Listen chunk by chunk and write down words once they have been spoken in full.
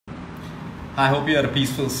I hope you had a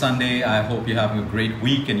peaceful Sunday. I hope you're having a great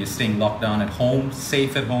week and you're staying locked down at home,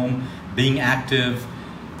 safe at home, being active,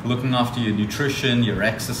 looking after your nutrition, your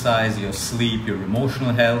exercise, your sleep, your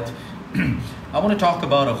emotional health. I want to talk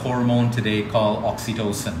about a hormone today called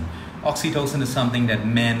oxytocin. Oxytocin is something that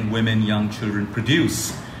men, women, young children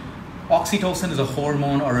produce. Oxytocin is a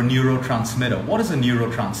hormone or a neurotransmitter. What is a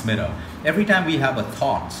neurotransmitter? Every time we have a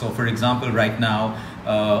thought, so for example, right now,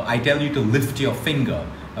 I tell you to lift your finger.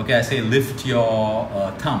 Okay, I say lift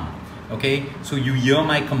your thumb. Okay, so you hear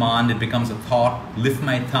my command, it becomes a thought, lift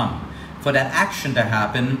my thumb. For that action to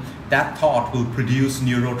happen, that thought will produce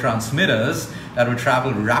neurotransmitters that will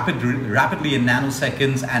travel rapidly in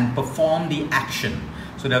nanoseconds and perform the action.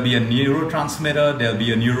 So there'll be a neurotransmitter, there'll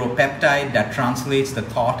be a neuropeptide that translates the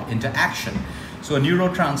thought into action. So a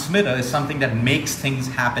neurotransmitter is something that makes things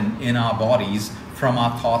happen in our bodies from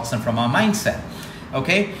our thoughts and from our mindset.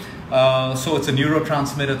 Okay, so it's a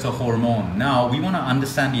neurotransmitter, it's a hormone. Now we want to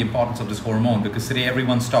understand the importance of this hormone because today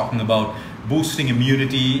everyone's talking about boosting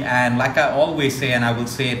immunity, and like I always say, and I will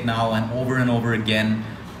say it now and over again,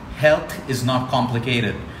 health is not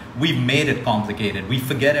complicated. We've made it complicated. We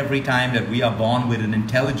forget every time that we are born with an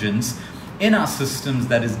intelligence in our systems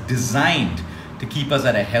that is designed to keep us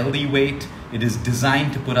at a healthy weight. It is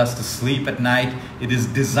designed to put us to sleep at night. It is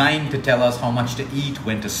designed to tell us how much to eat,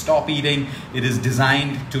 when to stop eating. It is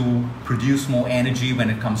designed to produce more energy when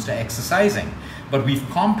it comes to exercising. But we've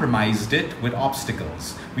compromised it with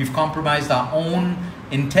obstacles. We've compromised our own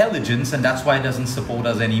intelligence, and that's why it doesn't support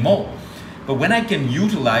us anymore. But when I can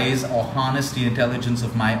utilize or harness the intelligence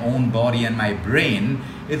of my own body and my brain,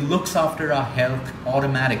 it looks after our health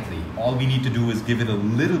automatically. All we need to do is give it a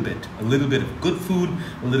little bit of good food,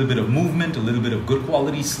 a little bit of movement, a little bit of good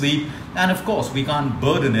quality sleep. And of course, we can't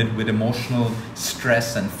burden it with emotional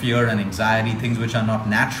stress and fear and anxiety, things which are not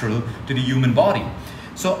natural to the human body.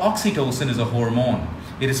 So oxytocin is a hormone.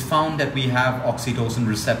 It is found that we have oxytocin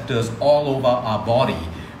receptors all over our body,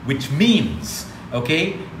 which means,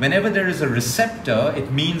 okay, whenever there is a receptor,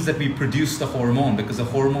 it means that we produce the hormone, because the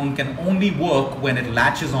hormone can only work when it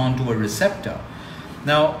latches onto a receptor.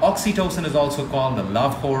 Now, oxytocin is also called the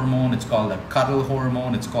love hormone, it's called the cuddle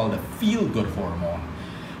hormone, it's called the feel-good hormone.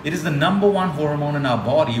 It is the #1 hormone in our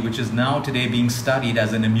body, which is now today being studied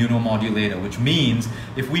as an immunomodulator, which means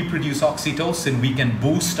if we produce oxytocin, we can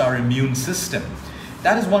boost our immune system.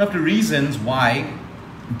 That is one of the reasons why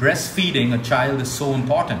breastfeeding a child is so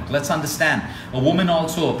important. Let's understand,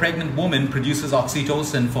 a pregnant woman produces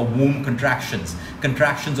oxytocin for womb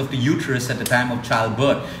contractions of the uterus at the time of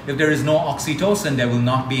childbirth. If there is no oxytocin, there will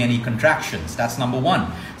not be any contractions. That's #1.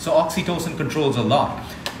 So oxytocin controls a lot.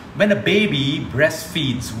 When a baby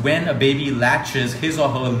breastfeeds, when a baby latches his or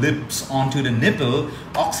her lips onto the nipple,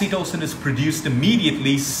 oxytocin is produced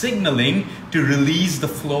immediately, signaling to release the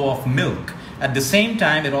flow of milk. At the same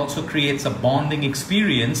time, it also creates a bonding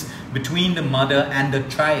experience between the mother and the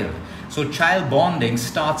child. So child bonding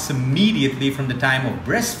starts immediately from the time of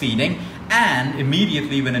breastfeeding, and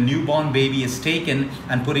immediately when a newborn baby is taken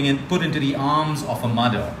and put into the arms of a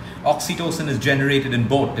mother. Oxytocin is generated in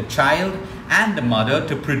both the child and the mother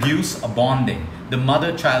to produce a bonding, the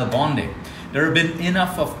mother-child bonding. There have been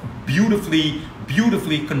enough of beautifully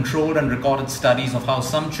controlled and recorded studies of how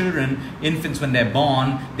some children, infants when they're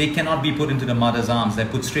born, they cannot be put into the mother's arms. They're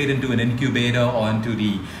put straight into an incubator or into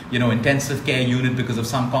the intensive care unit because of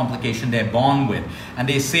some complication they're born with. And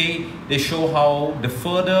they show how the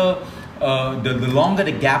longer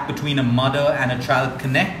the gap between a mother and a child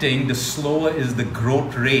connecting, the slower is the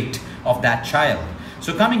growth rate of that child.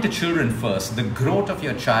 So coming to children first, the growth of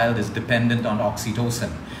your child is dependent on oxytocin,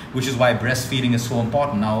 which is why breastfeeding is so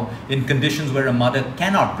important. Now, in conditions where a mother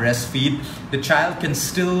cannot breastfeed, the child can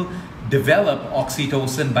still develop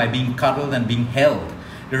oxytocin by being cuddled and being held.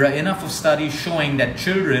 There are enough of studies showing that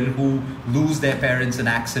children who lose their parents in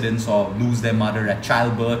accidents or lose their mother at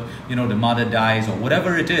childbirth, the mother dies or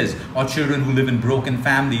whatever it is, or children who live in broken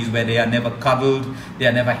families where they are never cuddled, they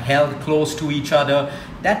are never held close to each other,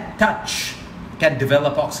 that touch can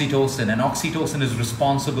develop oxytocin, and oxytocin is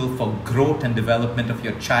responsible for growth and development of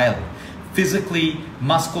your child. Physically,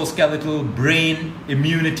 musculoskeletal, brain,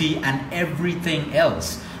 immunity, and everything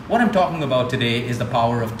else. What I'm talking about today is the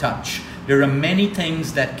power of touch. There are many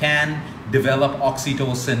things that can develop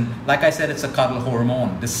oxytocin. Like I said, it's a cuddle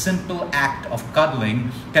hormone. The simple act of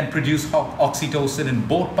cuddling can produce oxytocin in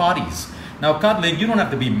both parties. Now cuddling, you don't have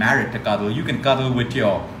to be married to cuddle. You can cuddle with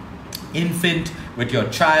your infant, with your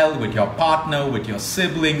child, with your partner, with your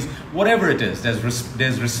siblings, whatever it is. There's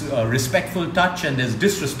respectful touch and there's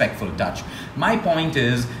disrespectful touch. My point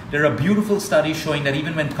is, there are beautiful studies showing that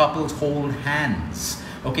even when couples hold hands,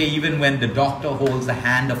 Okay, even when the doctor holds the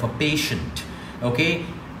hand of a patient, okay,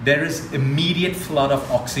 there is immediate flood of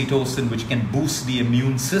oxytocin which can boost the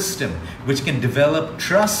immune system, which can develop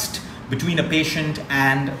trust between a patient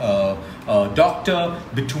and a doctor,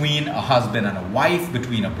 between a husband and a wife,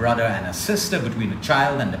 between a brother and a sister, between a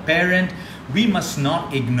child and a parent. We must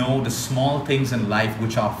not ignore the small things in life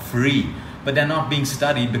which are free, but they're not being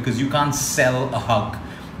studied because you can't sell a hug.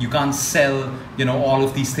 You can't sell, all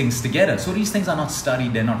of these things together. So these things are not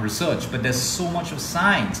studied, they're not researched, but there's so much of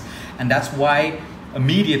science. And that's why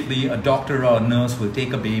immediately a doctor or a nurse will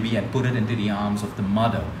take a baby and put it into the arms of the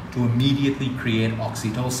mother to immediately create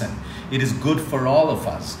oxytocin. It is good for all of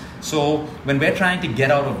us. So when we're trying to get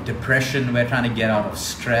out of depression, we're trying to get out of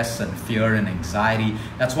stress and fear and anxiety.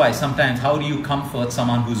 That's why sometimes, how do you comfort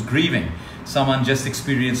someone who's grieving? Someone just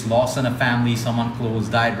experienced loss in a family, someone close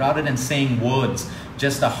died. Rather than saying words,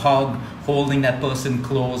 just a hug, holding that person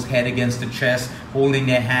close, head against the chest, holding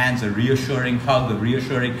their hands, a reassuring hug, a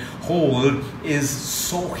reassuring hold is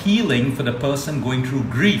so healing for the person going through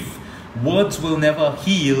grief. Words will never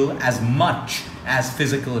heal as much as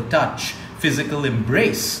physical touch, physical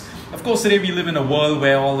embrace. Of course, today we live in a world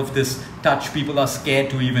where all of this touch, people are scared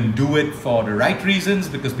to even do it for the right reasons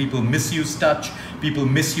because people misuse touch, people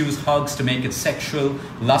misuse hugs to make it sexual,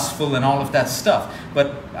 lustful, and all of that stuff.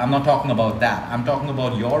 But I'm not talking about that. I'm talking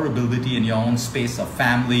about your ability in your own space of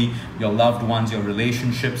family, your loved ones, your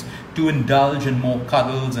relationships, to indulge in more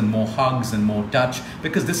cuddles and more hugs and more touch,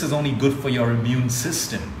 because this is only good for your immune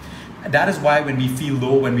system. That is why when we feel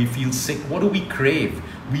low, when we feel sick, what do we crave?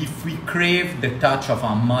 We crave the touch of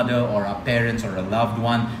our mother or our parents or a loved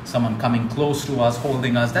one, someone coming close to us,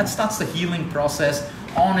 holding us. That starts the healing process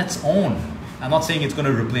on its own. I'm not saying it's going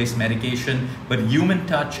to replace medication, but human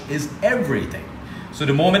touch is everything. So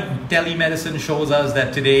the moment telemedicine shows us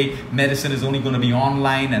that today medicine is only going to be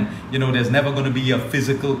online and there's never going to be a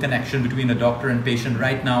physical connection between a doctor and patient,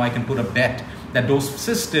 right now I can put a bet that those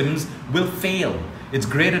systems will fail. It's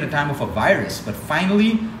great at a time of a virus, but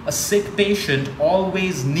finally, a sick patient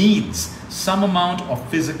always needs some amount of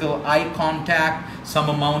physical eye contact, some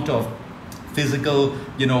amount of physical,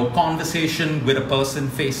 conversation with a person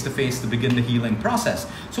face to face to begin the healing process.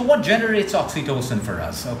 So what generates oxytocin for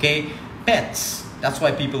us? Okay, pets. That's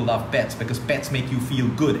why people love pets, because pets make you feel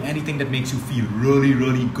good. Anything that makes you feel really,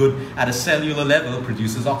 really good at a cellular level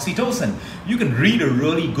produces oxytocin. You can read a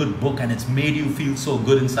really good book and it's made you feel so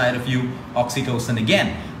good inside of you. Oxytocin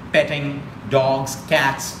again. Petting, dogs,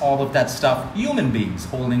 cats, all of that stuff. Human beings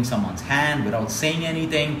holding someone's hand without saying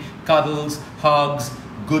anything, cuddles, hugs,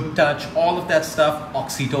 good touch, all of that stuff,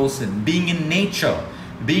 oxytocin. Being in nature.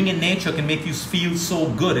 Being in nature can make you feel so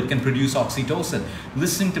good. It can produce oxytocin.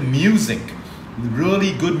 Listening to music.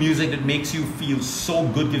 Really good music that makes you feel so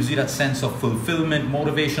good, gives you that sense of fulfillment,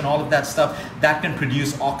 motivation, all of that stuff, that can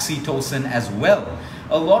produce oxytocin as well.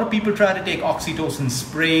 A lot of people try to take oxytocin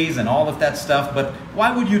sprays and all of that stuff, but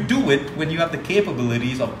why would you do it when you have the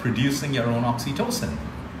capabilities of producing your own oxytocin?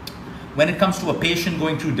 When it comes to a patient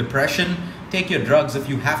going through depression, take your drugs if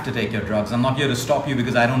you have to take your drugs. I'm not here to stop you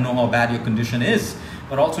because I don't know how bad your condition is.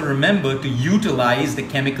 But also remember to utilize the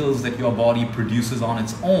chemicals that your body produces on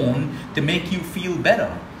its own to make you feel better.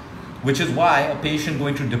 Which is why a patient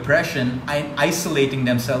going through depression, isolating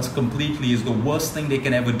themselves completely is the worst thing they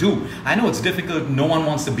can ever do. I know it's difficult, no one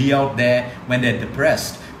wants to be out there when they're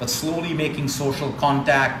depressed, but slowly making social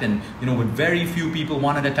contact and with very few people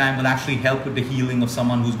one at a time will actually help with the healing of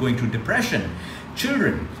someone who's going through depression.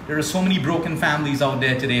 Children, there are so many broken families out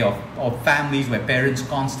there today of families where parents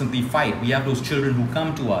constantly fight. We have those children who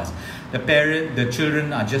come to us. The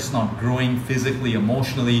children are just not growing physically,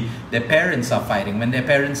 emotionally. Their parents are fighting. When their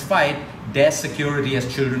parents fight, their security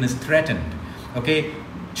as children is threatened. Okay?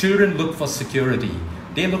 Children look for security.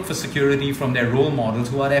 They look for security from their role models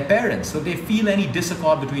who are their parents. So if they feel any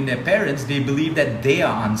discord between their parents, they believe that they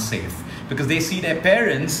are unsafe because they see their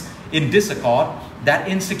parents in discord. That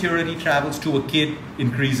insecurity travels to a kid,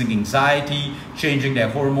 increasing anxiety, changing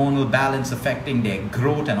their hormonal balance, affecting their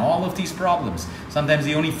growth and all of these problems. Sometimes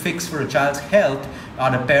the only fix for a child's health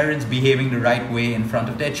are the parents behaving the right way in front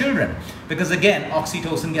of their children. Because again,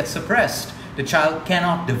 oxytocin gets suppressed. The child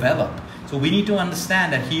cannot develop. So we need to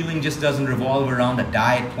understand that healing just doesn't revolve around a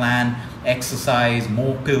diet plan, exercise,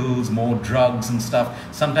 more pills, more drugs and stuff.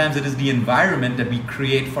 Sometimes it is the environment that we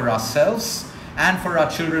create for ourselves And for our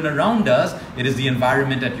children around us, it is the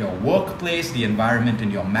environment at your workplace, the environment in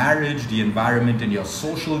your marriage, the environment in your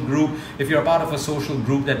social group. If you're a part of a social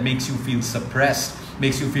group that makes you feel suppressed,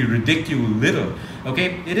 makes you feel ridiculous little,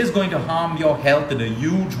 okay, it is going to harm your health in a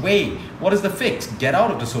huge way. What is the fix? Get out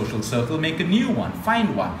of the social circle, make a new one,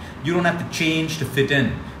 find one. You don't have to change to fit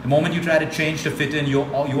in. The moment you try to change to fit in, you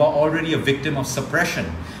are already a victim of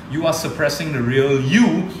suppression. You are suppressing the real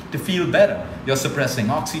you to feel better. You're suppressing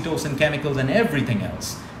oxytocin chemicals and everything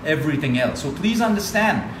else. Everything else. So please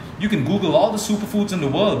understand, you can Google all the superfoods in the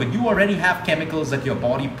world, but you already have chemicals that your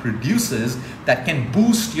body produces that can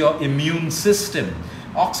boost your immune system.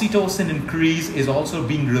 Oxytocin increase is also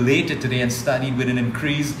being related today and studied with an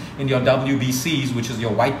increase in your WBCs, which is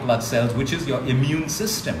your white blood cells, which is your immune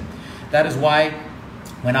system. That is why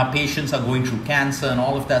when our patients are going through cancer and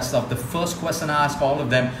all of that stuff, the first question I ask all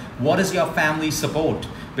of them, what is your family support?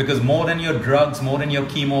 Because more than your drugs, more than your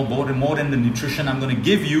chemo, more than the nutrition I'm going to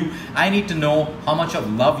give you, I need to know how much of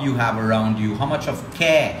love you have around you, how much of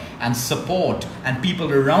care and support and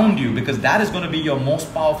people around you, because that is going to be your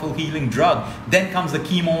most powerful healing drug. Then comes the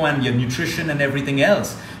chemo and your nutrition and everything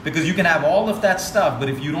else. Because you can have all of that stuff, but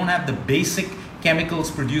if you don't have the basic chemicals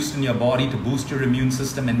produced in your body to boost your immune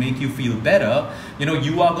system and make you feel better,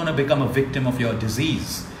 you are going to become a victim of your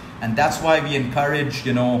disease. And that's why we encourage,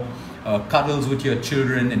 cuddles with your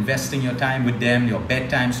children, investing your time with them, your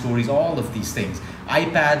bedtime stories, all of these things.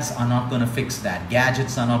 iPads are not going to fix that.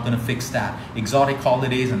 Gadgets are not going to fix that. Exotic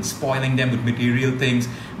holidays and spoiling them with material things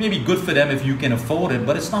may be good for them if you can afford it,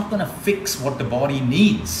 but it's not going to fix what the body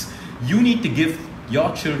needs. You need to give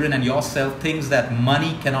your children and yourself things that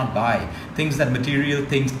money cannot buy, things that material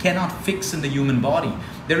things cannot fix in the human body.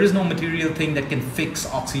 There is no material thing that can fix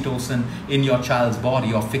oxytocin in your child's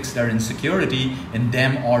body or fix their insecurity in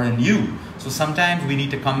them or in you. So sometimes we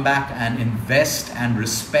need to come back and invest and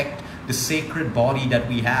respect the sacred body that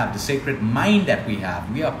we have, the sacred mind that we have.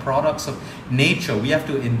 We are products of nature. We have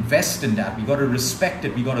to invest in that. We got to respect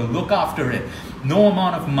it. We got to look after it. No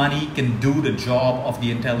amount of money can do the job of the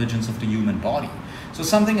intelligence of the human body. So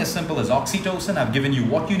something as simple as oxytocin, I've given you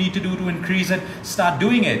what you need to do to increase it. Start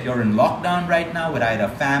doing it. You're in lockdown right now with either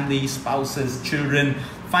family, spouses, children,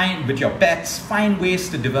 with your pets. Find ways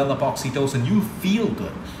to develop oxytocin. You'll feel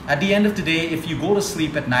good. At the end of the day, if you go to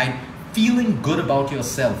sleep at night feeling good about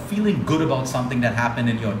yourself, feeling good about something that happened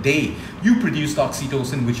in your day, you produced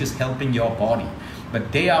oxytocin, which is helping your body.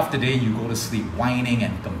 But day after day, you go to sleep whining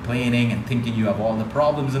and complaining and thinking you have all the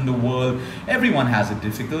problems in the world. Everyone has it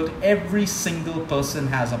difficult. Every single person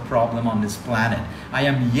has a problem on this planet. I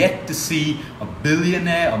am yet to see a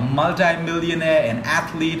billionaire, a multi-millionaire, an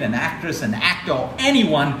athlete, an actress, an actor, or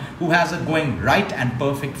anyone who has it going right and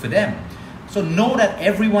perfect for them. So know that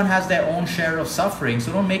everyone has their own share of suffering.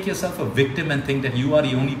 So don't make yourself a victim and think that you are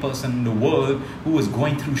the only person in the world who is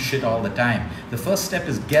going through shit all the time. The first step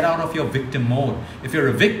is get out of your victim mode. If you're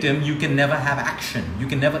a victim, you can never have action. You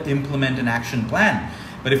can never implement an action plan.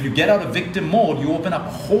 But if you get out of victim mode, you open up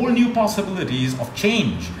whole new possibilities of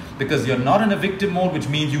change, because you're not in a victim mode, which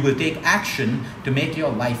means you will take action to make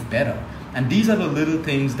your life better. And these are the little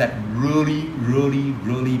things that really, really,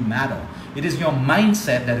 really matter. It is your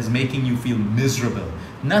mindset that is making you feel miserable.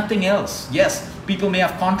 Nothing else. Yes, people may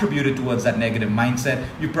have contributed towards that negative mindset.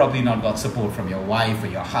 You probably not got support from your wife or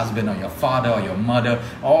your husband or your father or your mother,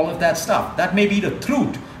 all of that stuff. That may be the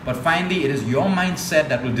truth. But finally, it is your mindset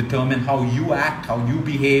that will determine how you act, how you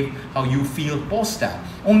behave, how you feel post that.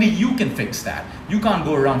 Only you can fix that. You can't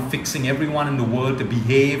go around fixing everyone in the world to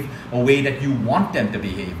behave a way that you want them to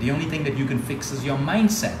behave. The only thing that you can fix is your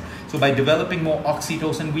mindset. So by developing more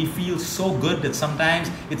oxytocin, we feel so good that sometimes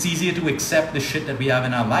it's easier to accept the shit that we have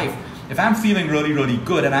in our life. If I'm feeling really, really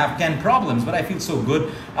good and I have 10 problems, but I feel so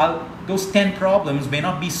good, those 10 problems may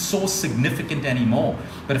not be so significant anymore.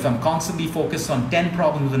 But if I'm constantly focused on 10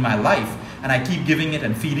 problems in my life and I keep giving it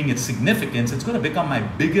and feeding it significance, it's going to become my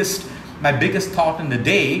biggest thought in the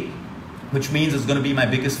day, which means it's going to be my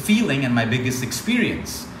biggest feeling and my biggest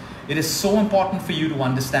experience. It is so important for you to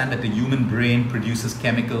understand that the human brain produces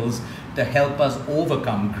chemicals to help us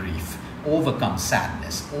overcome grief, overcome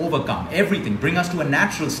sadness, overcome everything, bring us to a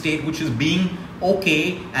natural state, which is being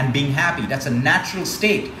okay and being happy. That's a natural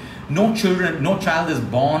state. No child is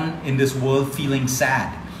born in this world feeling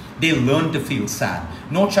sad. They learn to feel sad.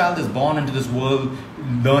 No child is born into this world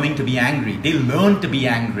learning to be angry. They learn to be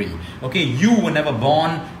angry. Okay, you were never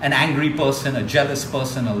born an angry person, a jealous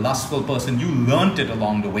person, a lustful person. You learned it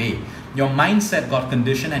along the way. Your mindset got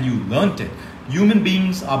conditioned and you learned it. Human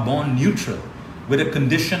beings are born neutral. with a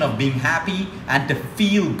condition of being happy and to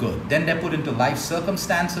feel good. Then they're put into life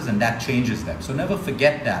circumstances and that changes them. So never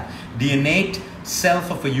forget that. The innate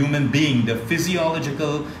self of a human being, the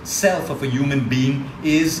physiological self of a human being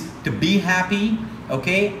is to be happy,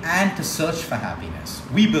 okay, and to search for happiness.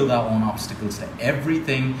 We build our own obstacles to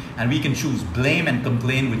everything, and we can choose blame and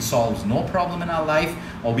complain, which solves no problem in our life,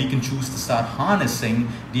 or we can choose to start harnessing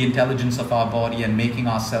the intelligence of our body and making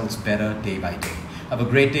ourselves better day by day. Have a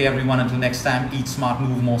great day, everyone. Until next time, eat smart,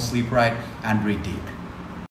 move more, sleep right, and breathe deep.